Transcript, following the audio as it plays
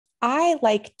I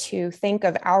like to think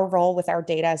of our role with our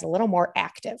data as a little more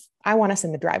active. I want us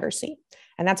in the driver's seat.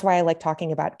 And that's why I like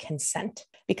talking about consent,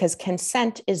 because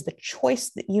consent is the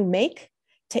choice that you make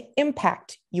to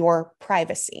impact your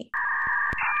privacy.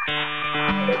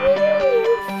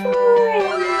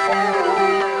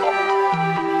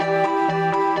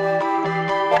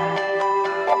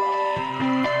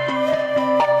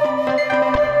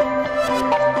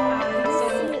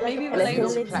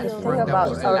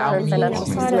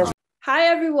 Hi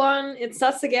everyone, it's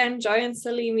us again, Joy and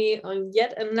Salimi, on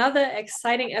yet another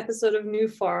exciting episode of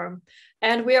NewForum.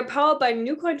 And we are powered by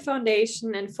NewCoin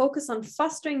Foundation and focus on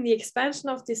fostering the expansion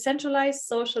of decentralized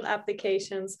social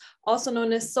applications, also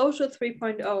known as Social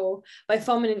 3.0, by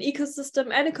forming an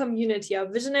ecosystem and a community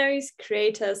of visionaries,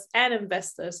 creators, and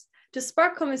investors to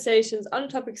spark conversations on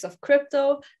topics of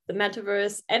crypto, the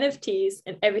metaverse, NFTs,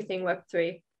 and everything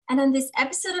Web3. And on this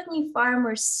episode of NewForum,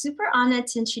 we're super honored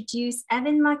to introduce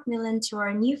Evin McMullen to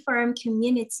our NewForum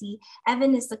community.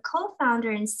 Evin is the co-founder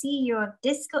and CEO of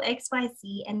Disco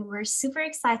XYZ, and we're super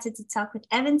excited to talk with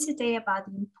Evin today about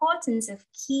the importance of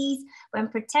keys when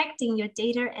protecting your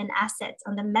data and assets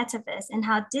on the metaverse, and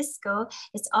how Disco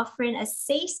is offering a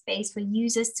safe space for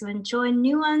users to enjoy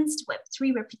nuanced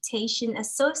Web3 reputation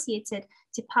associated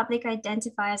to public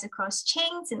identifiers across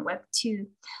chains and Web 2,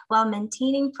 while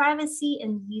maintaining privacy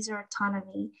and user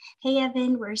autonomy. Hey,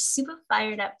 Evin, we're super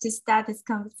fired up to start this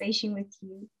conversation with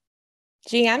you.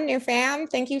 GM, new fam,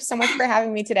 thank you so much for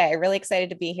having me today. Really excited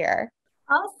to be here.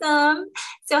 Awesome.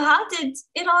 So how did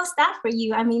it all start for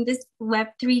you? I mean, this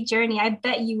Web3 journey, I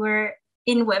bet you were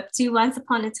in Web 2 once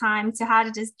upon a time. So how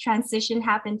did this transition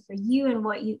happen for you, and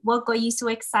what got you so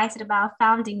excited about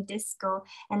founding Disco?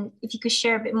 And if you could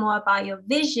share a bit more about your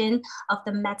vision of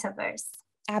the metaverse.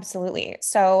 Absolutely.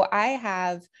 So I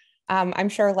have, I'm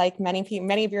sure like many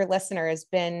of your listeners,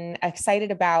 been excited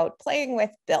about playing with,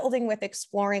 building with,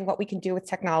 exploring what we can do with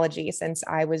technology since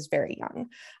I was very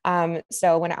young.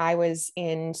 So when I was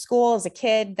in school as a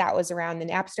kid, that was around the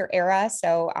Napster era.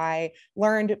 So I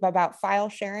learned about file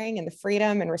sharing and the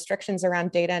freedom and restrictions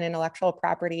around data and intellectual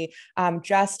property,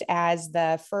 just as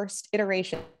the first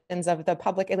iteration of the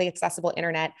publicly accessible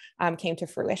internet came to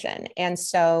fruition. And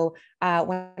so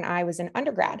when I was an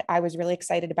undergrad, I was really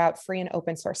excited about free and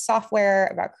open source software,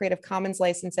 about Creative Commons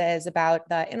licenses, about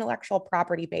the intellectual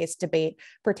property-based debate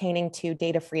pertaining to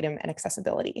data freedom and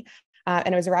accessibility.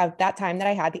 And it was around that time that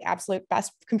I had the absolute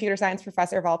best computer science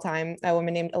professor of all time, a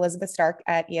woman named Elizabeth Stark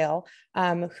at Yale,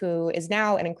 who is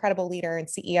now an incredible leader and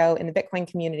CEO in the Bitcoin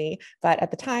community, but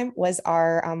at the time was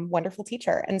our wonderful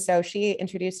teacher. And so she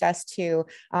introduced us to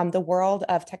the world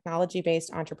of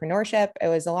technology-based entrepreneurship. It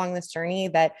was along this journey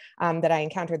that I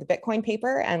encountered the Bitcoin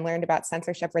paper and learned about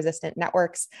censorship-resistant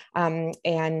networks. And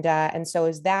so it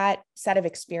was that set of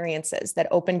experiences that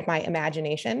opened my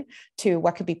imagination to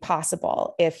what could be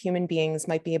possible if human beings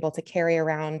might be able to carry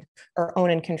around or own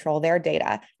and control their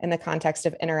data in the context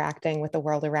of interacting with the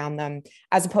world around them,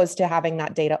 as opposed to having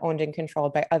that data owned and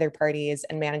controlled by other parties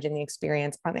and managing the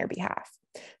experience on their behalf.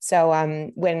 So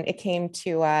when it came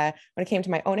to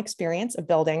my own experience of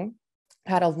building,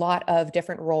 had a lot of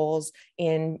different roles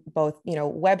in both,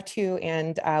 Web 2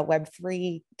 and Web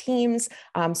 3 teams,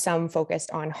 some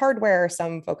focused on hardware,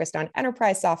 some focused on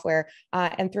enterprise software.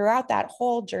 And throughout that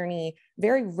whole journey,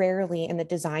 very rarely in the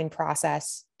design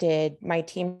process did my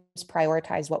teams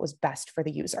prioritize what was best for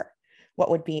the user, what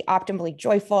would be optimally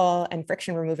joyful and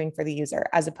friction removing for the user,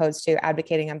 as opposed to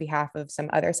advocating on behalf of some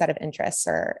other set of interests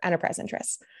or enterprise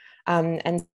interests.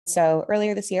 And so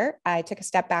earlier this year, I took a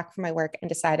step back from my work and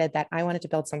decided that I wanted to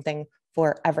build something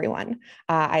for everyone.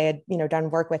 I had,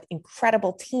 done work with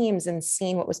incredible teams and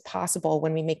seen what was possible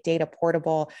when we make data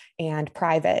portable and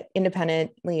private,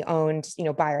 independently owned,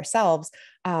 by ourselves.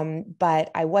 But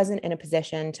I wasn't in a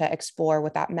position to explore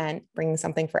what that meant, bringing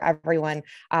something for everyone,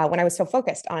 when I was so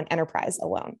focused on enterprise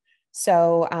alone.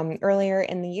 So earlier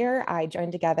in the year, I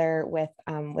joined together with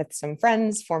some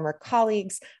friends, former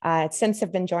colleagues, since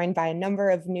have been joined by a number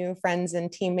of new friends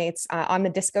and teammates on the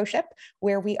Disco ship,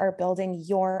 where we are building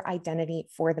your identity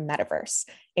for the metaverse.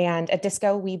 And at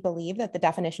Disco, we believe that the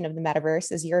definition of the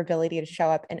metaverse is your ability to show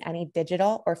up in any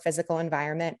digital or physical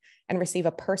environment and receive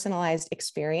a personalized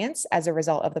experience as a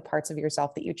result of the parts of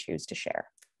yourself that you choose to share.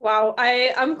 Wow,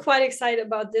 I'm quite excited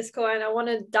about Disco, and I want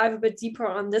to dive a bit deeper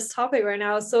on this topic right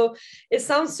now. So it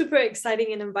sounds super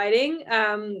exciting and inviting,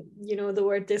 the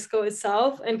word Disco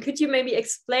itself. And could you maybe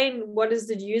explain what is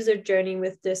the user journey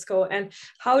with Disco, and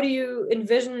how do you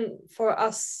envision for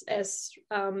us as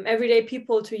everyday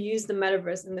people to use the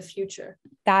metaverse in the future?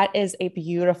 That is a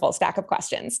beautiful stack of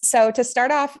questions. So to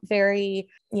start off very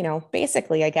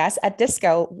basically, I guess, at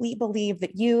disco, we believe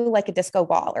that you, like a disco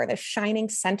ball, are the shining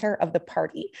center of the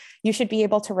party. You should be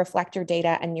able to reflect your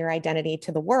data and your identity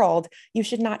to the world. You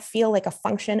should not feel like a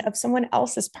function of someone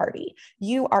else's party.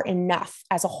 You are enough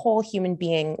as a whole human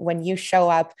being when you show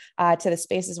up to the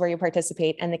spaces where you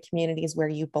participate and the communities where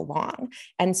you belong.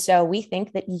 And so we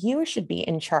think that you should be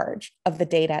in charge of the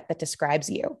data that describes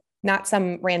you, not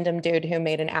some random dude who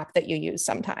made an app that you use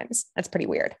sometimes. That's pretty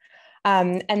weird.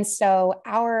 And so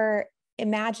our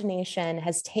imagination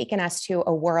has taken us to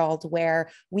a world where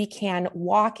we can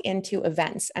walk into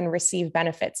events and receive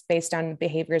benefits based on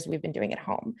behaviors we've been doing at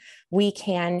home. We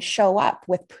can show up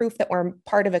with proof that we're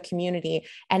part of a community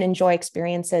and enjoy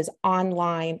experiences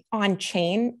online, on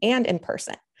chain, and in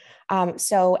person.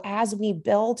 So as we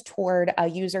build toward a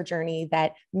user journey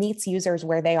that meets users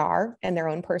where they are in their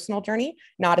own personal journey,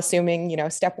 not assuming,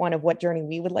 step one of what journey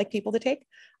we would like people to take,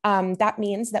 that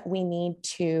means that we need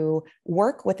to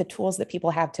work with the tools that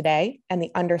people have today and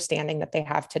the understanding that they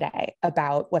have today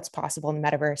about what's possible in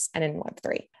Metaverse and in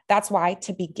Web3. That's why,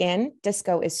 to begin,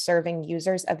 Disco is serving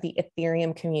users of the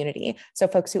Ethereum community. So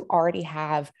folks who already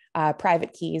have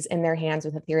private keys in their hands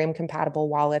with Ethereum compatible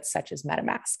wallets such as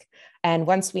MetaMask. And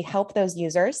once we help those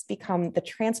users become the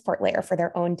transport layer for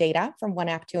their own data from one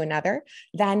app to another,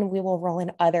 then we will roll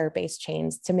in other base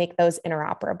chains to make those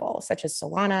interoperable, such as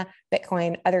Solana,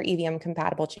 Bitcoin, other EVM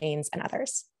compatible chains, and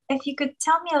others. If you could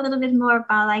tell me a little bit more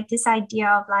about this idea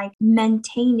of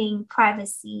maintaining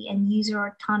privacy and user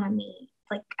autonomy,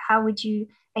 how would you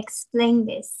explain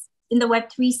this in the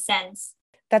Web3 sense?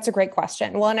 That's a great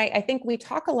question. Well, and I think we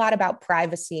talk a lot about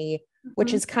privacy,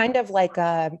 which is kind of like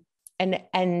an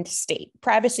end state.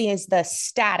 Privacy is the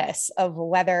status of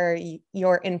whether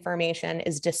your information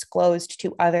is disclosed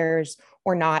to others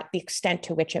or not, the extent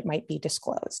to which it might be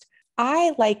disclosed.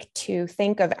 I like to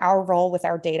think of our role with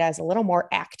our data as a little more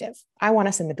active. I want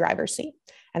us in the driver's seat.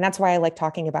 And that's why I like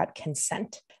talking about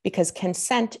consent, because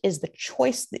consent is the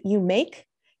choice that you make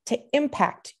to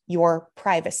impact your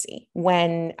privacy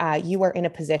when you are in a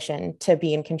position to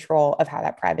be in control of how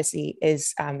that privacy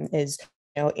is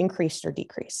increased or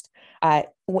decreased.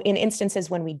 In instances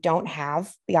when we don't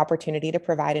have the opportunity to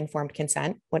provide informed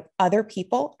consent, when other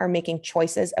people are making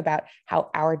choices about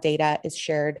how our data is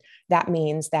shared, that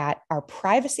means that our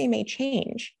privacy may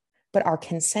change, but our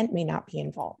consent may not be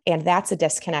involved. And that's a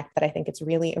disconnect that I think it's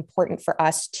really important for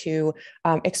us to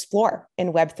explore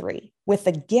in Web3 with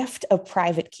the gift of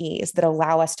private keys that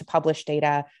allow us to publish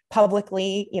data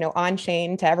publicly, on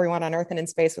chain to everyone on Earth and in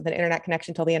space with an internet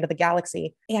connection till the end of the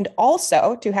galaxy. And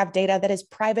also to have data that is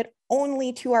private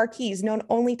only to our keys, known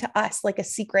only to us, like a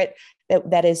secret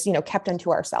that is, kept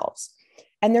unto ourselves.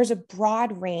 And there's a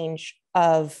broad range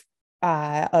of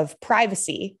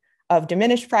privacy, of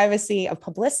diminished privacy, of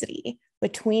publicity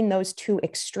between those two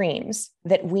extremes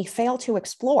that we fail to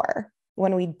explore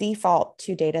when we default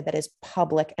to data that is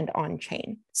public and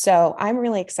on-chain. So I'm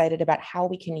really excited about how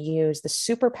we can use the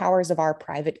superpowers of our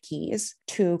private keys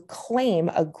to claim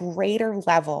a greater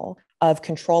level of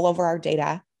control over our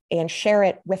data and share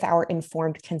it with our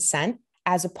informed consent,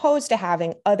 as opposed to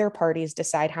having other parties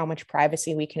decide how much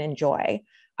privacy we can enjoy,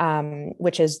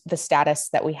 which is the status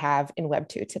that we have in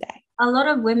Web2 today. A lot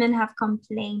of women have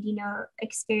complained,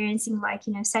 experiencing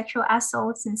sexual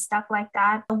assaults and stuff like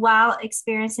that while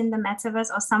experiencing the metaverse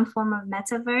or some form of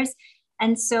metaverse.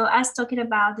 And so us talking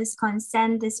about this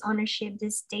consent, this ownership,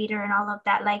 this data and all of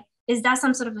that, is that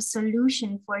some sort of a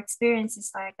solution for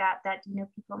experiences like that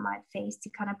people might face to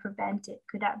kind of prevent it?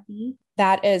 Could that be?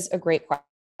 That is a great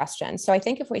question. So I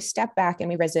think if we step back and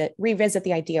we revisit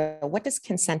the idea, what does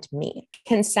consent mean?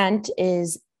 Consent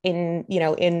is in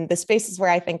the spaces where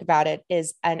I think about it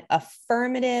is an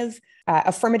affirmative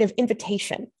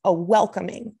invitation, a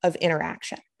welcoming of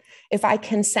interaction. If I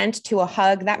consent to a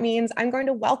hug, that means I'm going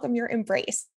to welcome your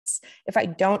embrace. If I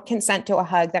don't consent to a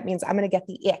hug, that means I'm going to get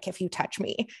the ick if you touch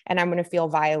me and I'm going to feel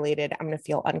violated. I'm going to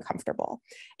feel uncomfortable.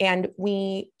 And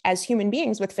we, as human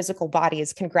beings with physical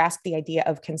bodies, can grasp the idea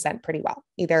of consent pretty well.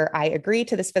 Either I agree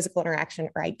to this physical interaction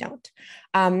or I don't.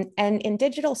 And in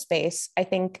digital space, I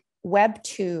think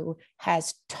Web2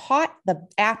 has taught the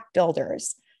app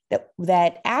builders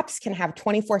that apps can have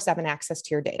 24/7 access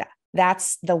to your data.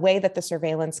 That's the way that the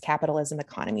surveillance capitalism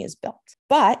economy is built.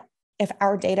 But if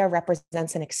our data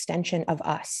represents an extension of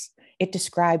us, it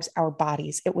describes our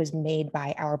bodies, it was made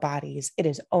by our bodies, it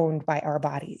is owned by our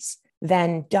bodies,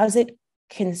 then does it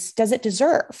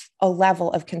deserve a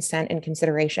level of consent and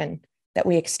consideration that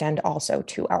we extend also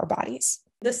to our bodies?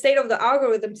 The state of the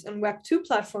algorithms on Web2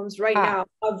 platforms right now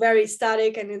are very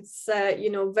static, and it's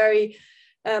very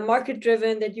market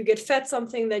driven, that you get fed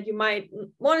something that you might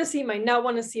want to see, might not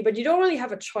want to see, but you don't really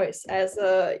have a choice as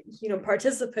a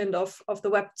participant of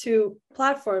the Web2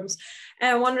 platforms.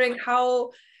 And I'm wondering,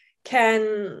 how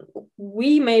can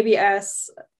we maybe as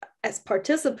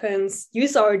participants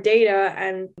use our data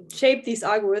and shape these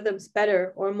algorithms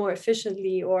better or more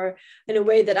efficiently, or in a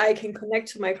way that I can connect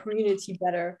to my community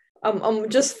better?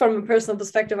 Just from a personal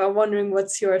perspective, I'm wondering,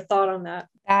 what's your thought on that?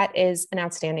 That is an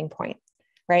outstanding point,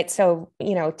 right? So,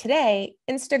 today,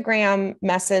 Instagram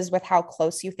messes with how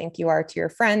close you think you are to your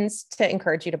friends to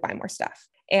encourage you to buy more stuff.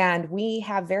 And we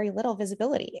have very little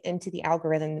visibility into the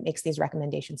algorithm that makes these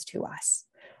recommendations to us.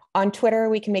 On Twitter,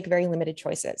 we can make very limited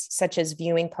choices, such as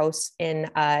viewing posts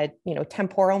in a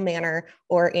temporal manner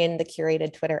or in the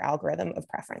curated Twitter algorithm of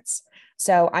preference.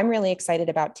 So I'm really excited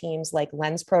about teams like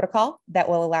Lens Protocol that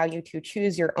will allow you to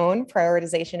choose your own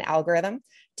prioritization algorithm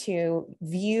to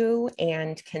view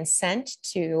and consent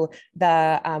to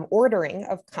the ordering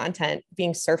of content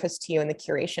being surfaced to you and the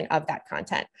curation of that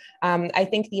content. I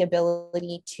think the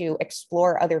ability to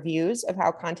explore other views of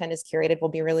how content is curated will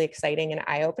be really exciting and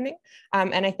eye-opening.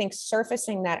 And I think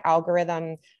surfacing that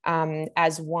algorithm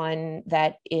as one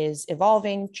that is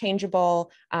evolving,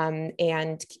 changeable,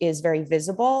 and is very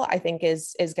visible, I think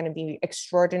is going to be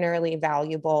extraordinarily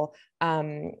valuable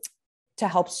to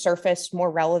help surface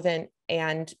more relevant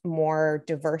and more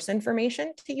diverse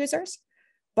information to users.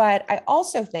 But I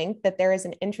also think that there is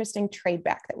an interesting trade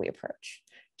back that we approach.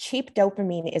 Cheap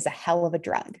dopamine is a hell of a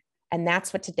drug, and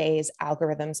that's what today's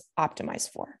algorithms optimize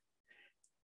for.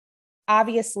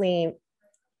 Obviously,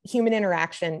 human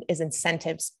interaction is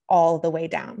incentives all the way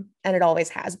down, and it always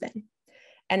has been.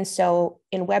 And so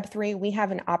in Web3, we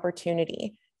have an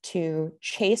opportunity to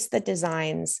chase the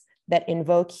designs that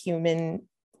invoke human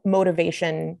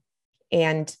motivation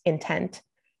and intent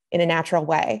in a natural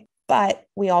way, but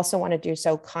we also want to do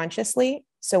so consciously.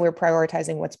 So we're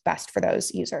prioritizing what's best for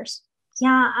those users.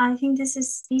 Yeah, I think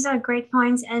these are great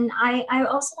points. And I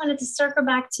also wanted to circle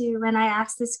back to when I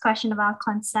asked this question about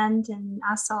consent and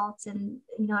assault and,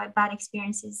 bad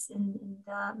experiences in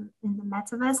the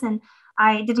metaverse. And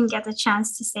I didn't get the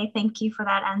chance to say thank you for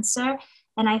that answer.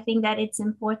 And I think that it's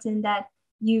important that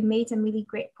you made some really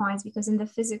great points, because in the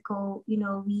physical,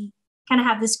 we kind of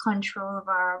have this control of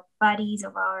our bodies,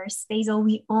 of our space, or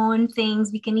we own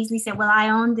things. We can easily say, well, I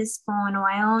own this phone, or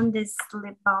I own this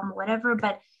lip balm, or whatever.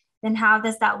 But then how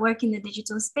does that work in the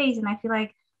digital space? And I feel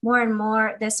like more and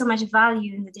more, there's so much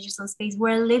value in the digital space.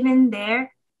 We're living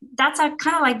there. That's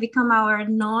kind of like become our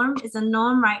norm. It's a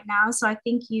norm right now. So I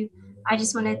think I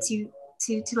just wanted to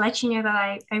let you know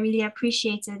that I really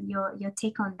appreciated your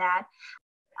take on that.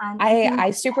 And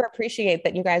I super appreciate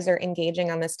that you guys are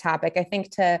engaging on this topic. I think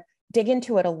to dig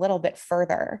into it a little bit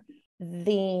further,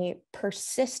 the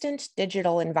persistent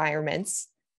digital environments,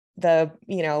 the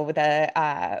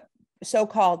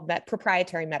so-called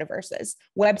proprietary metaverses,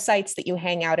 websites that you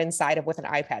hang out inside of with an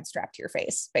iPad strapped to your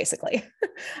face, basically.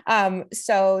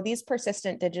 So these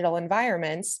persistent digital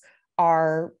environments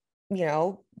are,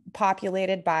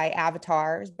 populated by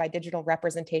avatars, by digital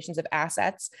representations of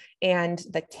assets, and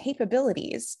the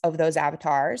capabilities of those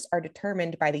avatars are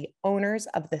determined by the owners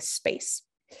of the space.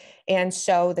 And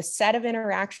so the set of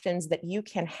interactions that you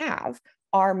can have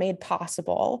are made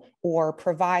possible or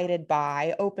provided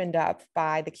by, opened up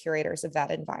by the curators of that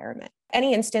environment.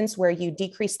 Any instance where you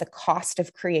decrease the cost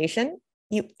of creation,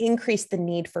 you increase the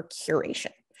need for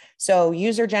curation. So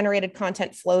user-generated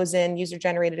content flows in,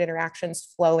 user-generated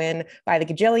interactions flow in by the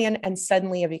gajillion, and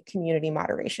suddenly you have a community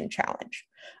moderation challenge.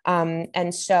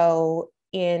 And so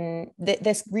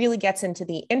this really gets into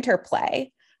the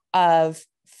interplay of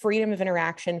freedom of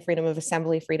interaction, freedom of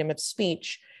assembly, freedom of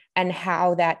speech, and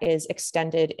how that is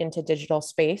extended into digital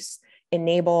space,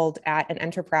 enabled at an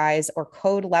enterprise or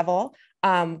code level,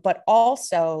 but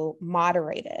also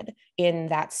moderated in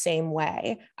that same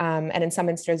way, and in some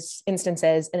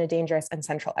instances in a dangerous and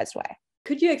centralized way.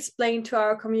 Could you explain to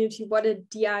our community what a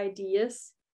DID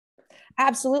is?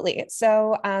 Absolutely.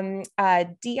 So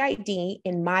DID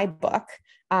in my book,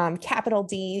 capital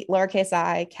D, lowercase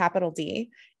I, capital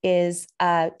D, is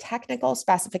a technical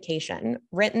specification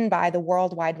written by the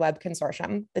World Wide Web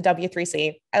Consortium, the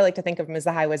W3C. I like to think of them as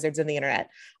the high wizards of the internet.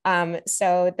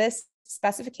 So this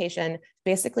specification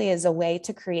basically is a way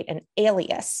to create an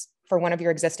alias for one of your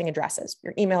existing addresses,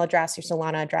 your email address, your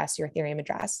Solana address, your Ethereum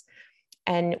address.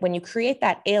 And when you create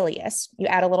that alias, you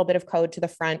add a little bit of code to the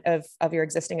front of your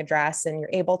existing address, and you're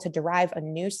able to derive a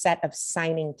new set of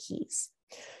signing keys.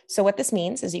 So what this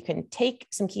means is you can take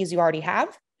some keys you already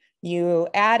have, you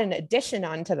add an addition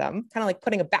onto them, kind of like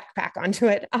putting a backpack onto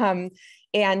it,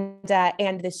 And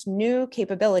this new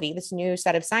capability, this new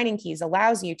set of signing keys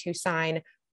allows you to sign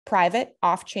private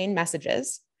off-chain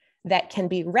messages that can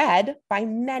be read by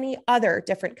many other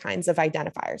different kinds of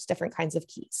identifiers, different kinds of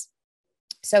keys.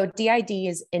 So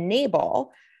DIDs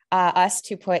enable us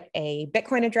to put a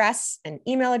Bitcoin address, an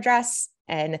email address,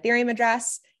 an Ethereum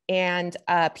address, and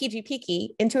a PGP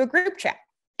key into a group chat.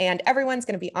 And everyone's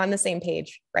going to be on the same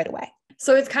page right away.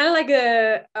 So it's kind of like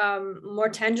a more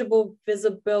tangible,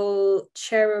 visible,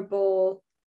 shareable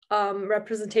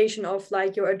representation of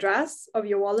like your address, of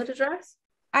your wallet address?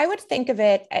 I would think of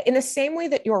it in the same way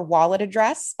that your wallet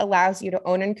address allows you to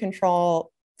own and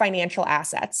control financial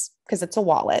assets because it's a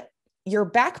wallet. Your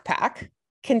backpack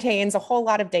contains a whole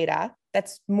lot of data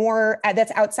that's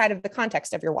outside of the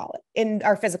context of your wallet in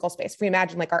our physical space. If we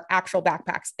imagine like our actual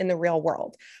backpacks in the real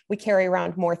world, we carry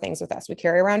around more things with us. We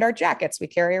carry around our jackets, we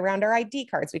carry around our ID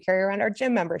cards, we carry around our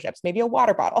gym memberships, maybe a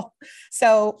water bottle.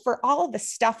 So for all of the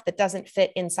stuff that doesn't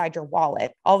fit inside your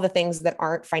wallet, all the things that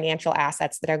aren't financial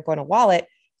assets that are going to wallet,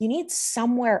 you need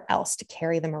somewhere else to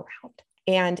carry them around.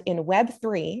 And in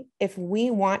Web3, if we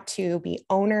want to be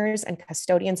owners and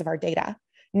custodians of our data,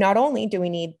 not only do we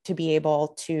need to be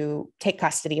able to take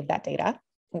custody of that data,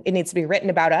 it needs to be written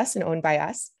about us and owned by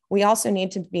us. We also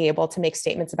need to be able to make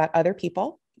statements about other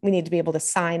people. We need to be able to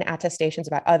sign attestations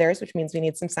about others, which means we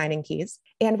need some signing keys.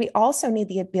 And we also need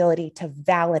the ability to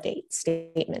validate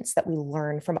statements that we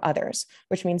learn from others,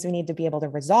 which means we need to be able to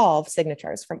resolve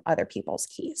signatures from other people's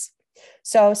keys.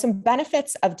 So some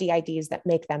benefits of DIDs that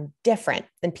make them different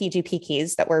than PGP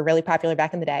keys that were really popular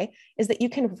back in the day is that you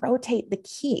can rotate the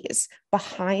keys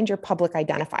behind your public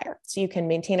identifier. So you can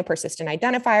maintain a persistent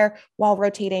identifier while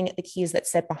rotating the keys that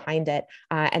sit behind it.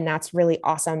 And that's really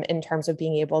awesome in terms of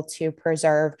being able to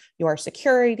preserve your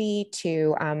security,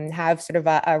 to have sort of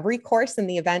a recourse in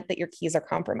the event that your keys are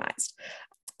compromised.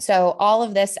 So all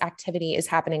of this activity is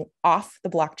happening off the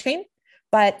blockchain.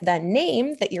 But the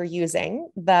name that you're using,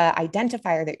 the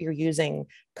identifier that you're using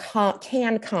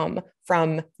can come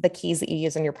from the keys that you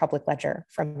use in your public ledger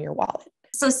from your wallet.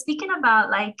 So speaking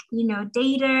about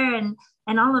data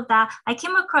and all of that, I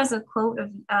came across a quote of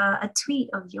a tweet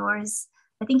of yours.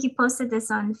 I think you posted this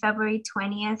on February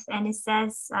 20th, and it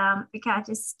says, I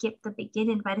just skipped the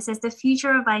beginning, but it says the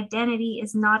future of identity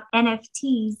is not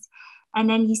NFTs. And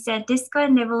then you said Disco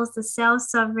enables the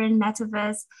self-sovereign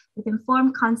metaverse with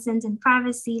informed consent and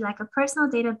privacy, like a personal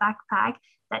data backpack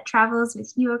that travels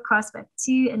with you across Web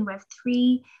 2 and Web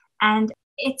 3. And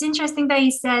it's interesting that you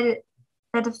said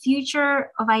that the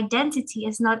future of identity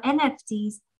is not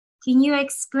NFTs. Can you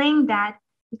explain that?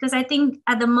 Because I think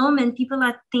at the moment, people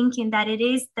are thinking that it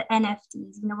is the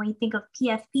NFTs, when you think of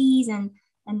PFPs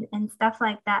and stuff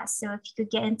like that. So if you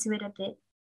could get into it a bit.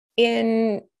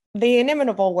 In the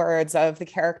inimitable words of the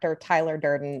character Tyler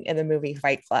Durden in the movie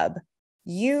Fight Club,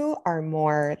 you are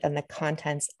more than the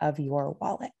contents of your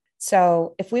wallet.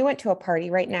 So if we went to a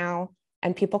party right now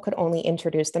and people could only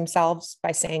introduce themselves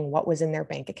by saying what was in their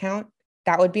bank account,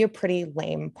 that would be a pretty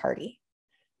lame party.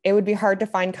 It would be hard to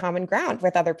find common ground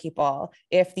with other people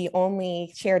if the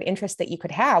only shared interest that you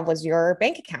could have was your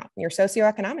bank account, your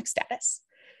socioeconomic status.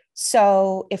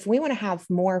 So if we want to have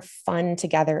more fun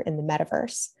together in the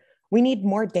metaverse, we need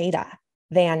more data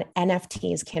than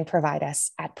NFTs can provide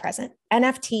us at present.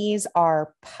 NFTs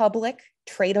are public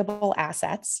tradable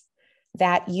assets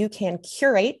that you can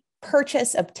curate,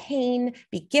 purchase, obtain,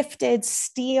 be gifted,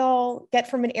 steal, get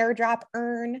from an airdrop,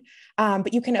 earn.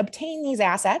 But you can obtain these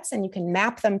assets and you can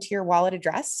map them to your wallet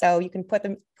address. So you can put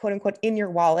them, quote unquote, in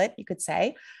your wallet, you could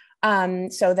say,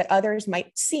 so that others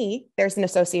might see there's an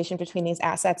association between these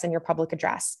assets and your public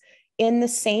address. In the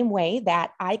same way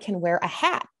that I can wear a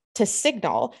hat to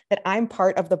signal that I'm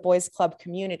part of the boys club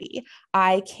community.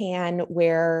 I can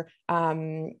wear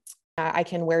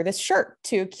this shirt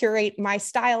to curate my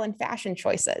style and fashion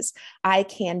choices. I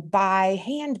can buy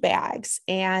handbags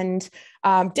and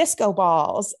disco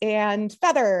balls and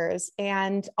feathers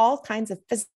and all kinds of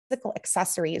physical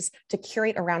accessories to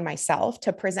curate around myself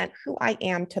to present who I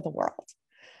am to the world.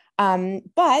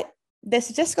 But this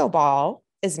disco ball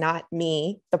is not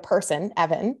me, the person,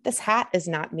 Evin. This hat is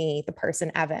not me, the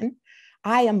person, Evin.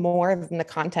 I am more than the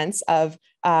contents of,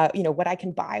 what I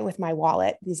can buy with my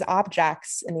wallet, these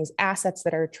objects and these assets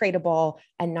that are tradable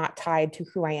and not tied to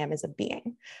who I am as a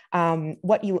being.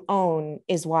 What you own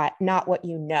is not what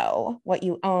you know. What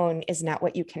you own is not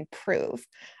what you can prove.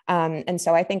 And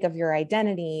so I think of your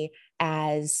identity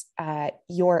as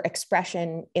your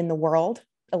expression in the world,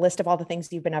 a list of all the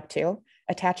things you've been up to,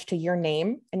 attached to your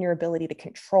name and your ability to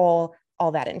control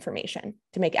all that information,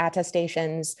 to make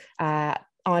attestations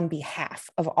on behalf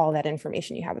of all that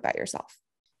information you have about yourself.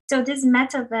 So this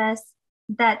metaverse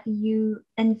that you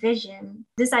envision,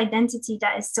 this identity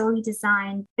that is solely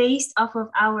designed based off of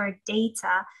our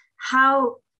data,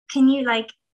 how can you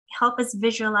like help us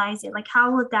visualize it? Like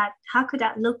how could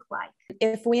that look like?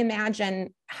 If we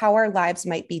imagine how our lives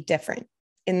might be different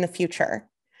in the future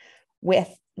with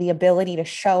the ability to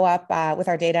show up with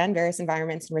our data in various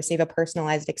environments and receive a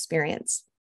personalized experience.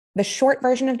 The short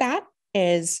version of that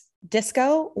is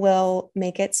Disco will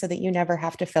make it so that you never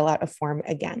have to fill out a form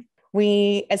again.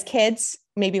 We, as kids,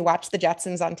 maybe watch the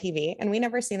Jetsons on TV and we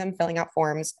never see them filling out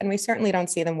forms, and we certainly don't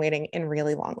see them waiting in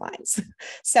really long lines.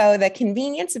 So the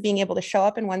convenience of being able to show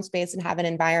up in one space and have an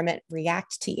environment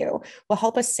react to you will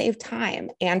help us save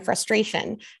time and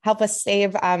frustration, help us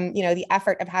save the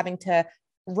effort of having to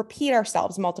repeat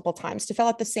ourselves multiple times to fill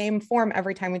out the same form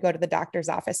every time we go to the doctor's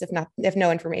office if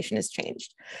no information has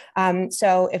changed.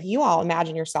 So if you all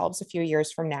imagine yourselves a few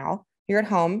years from now, you're at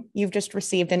home, you've just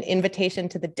received an invitation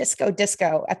to the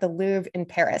Disco at the Louvre in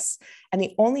Paris. And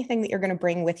the only thing that you're going to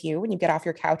bring with you when you get off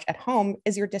your couch at home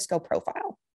is your Disco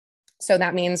profile. So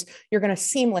that means you're going to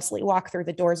seamlessly walk through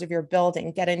the doors of your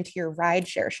building, get into your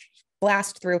rideshare,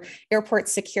 blast through airport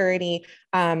security,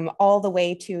 all the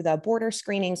way to the border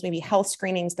screenings, maybe health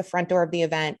screenings, the front door of the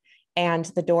event, and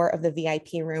the door of the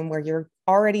VIP room where you're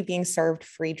already being served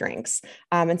free drinks.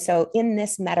 And so in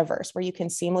this metaverse where you can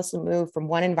seamlessly move from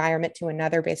one environment to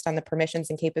another based on the permissions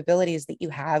and capabilities that you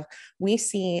have, we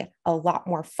see a lot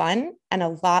more fun and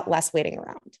a lot less waiting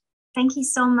around. Thank you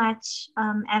so much,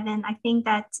 Evin. I think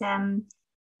that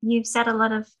you've said a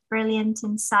lot of brilliant,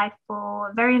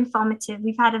 insightful, very informative.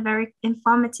 We've had a very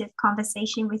informative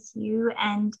conversation with you,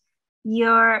 and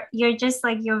you're just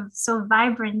like, you're so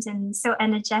vibrant and so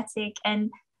energetic, and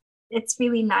it's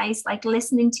really nice like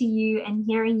listening to you and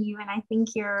hearing you. And I think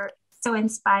you're so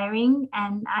inspiring,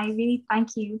 and I really thank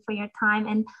you for your time.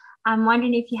 And I'm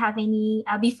wondering if you have any,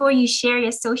 before you share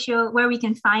your social, where we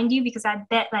can find you, because I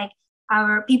bet like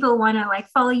our people want to like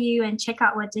follow you and check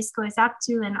out what Disco is up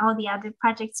to and all the other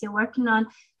projects you're working on.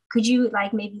 Could you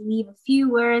like maybe leave a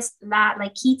few words, that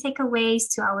like key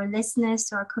takeaways to our listeners,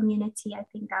 to our community? I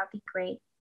think that would be great.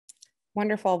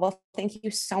 Wonderful. Well, thank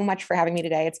you so much for having me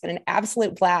today. It's been an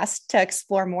absolute blast to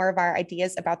explore more of our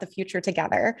ideas about the future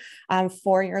together.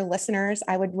 For your listeners,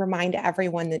 I would remind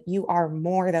everyone that you are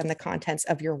more than the contents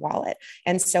of your wallet.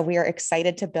 And so we are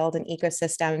excited to build an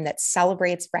ecosystem that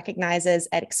celebrates, recognizes,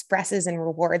 and expresses and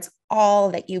rewards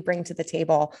all that you bring to the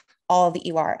table, all that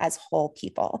you are as whole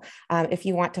people. If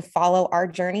you want to follow our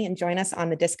journey and join us on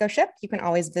the Disco ship, you can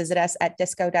always visit us at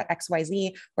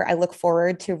disco.xyz, where I look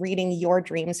forward to reading your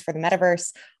dreams for the metaverse.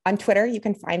 On Twitter, you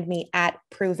can find me at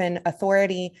Proven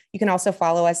Authority. You can also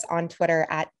follow us on Twitter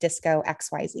at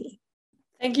DiscoXYZ.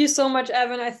 Thank you so much,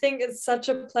 Evin. I think it's such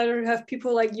a pleasure to have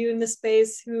people like you in this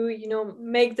space who,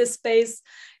 make this space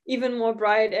even more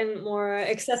bright and more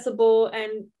accessible,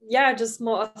 and just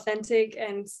more authentic,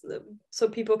 and so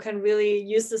people can really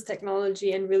use this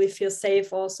technology and really feel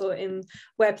safe also in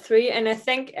Web3. And I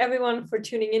thank everyone for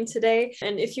tuning in today.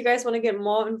 And if you guys want to get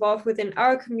more involved within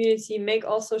our community, make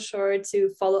also sure to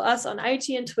follow us on IG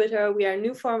and Twitter. We are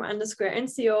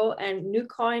NewForum_NCO and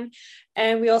NewCoin.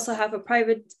 And we also have a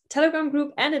private Telegram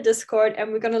group and a Discord,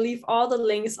 and we're going to leave all the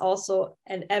links also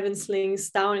and Evin's links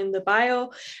down in the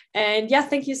bio. And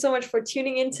thank you so much for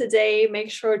tuning in today. Make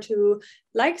sure to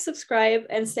like, subscribe,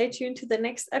 and stay tuned to the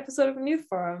next episode of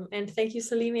NewForum. And thank you,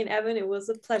 Salimi and Evin. It was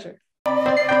a pleasure.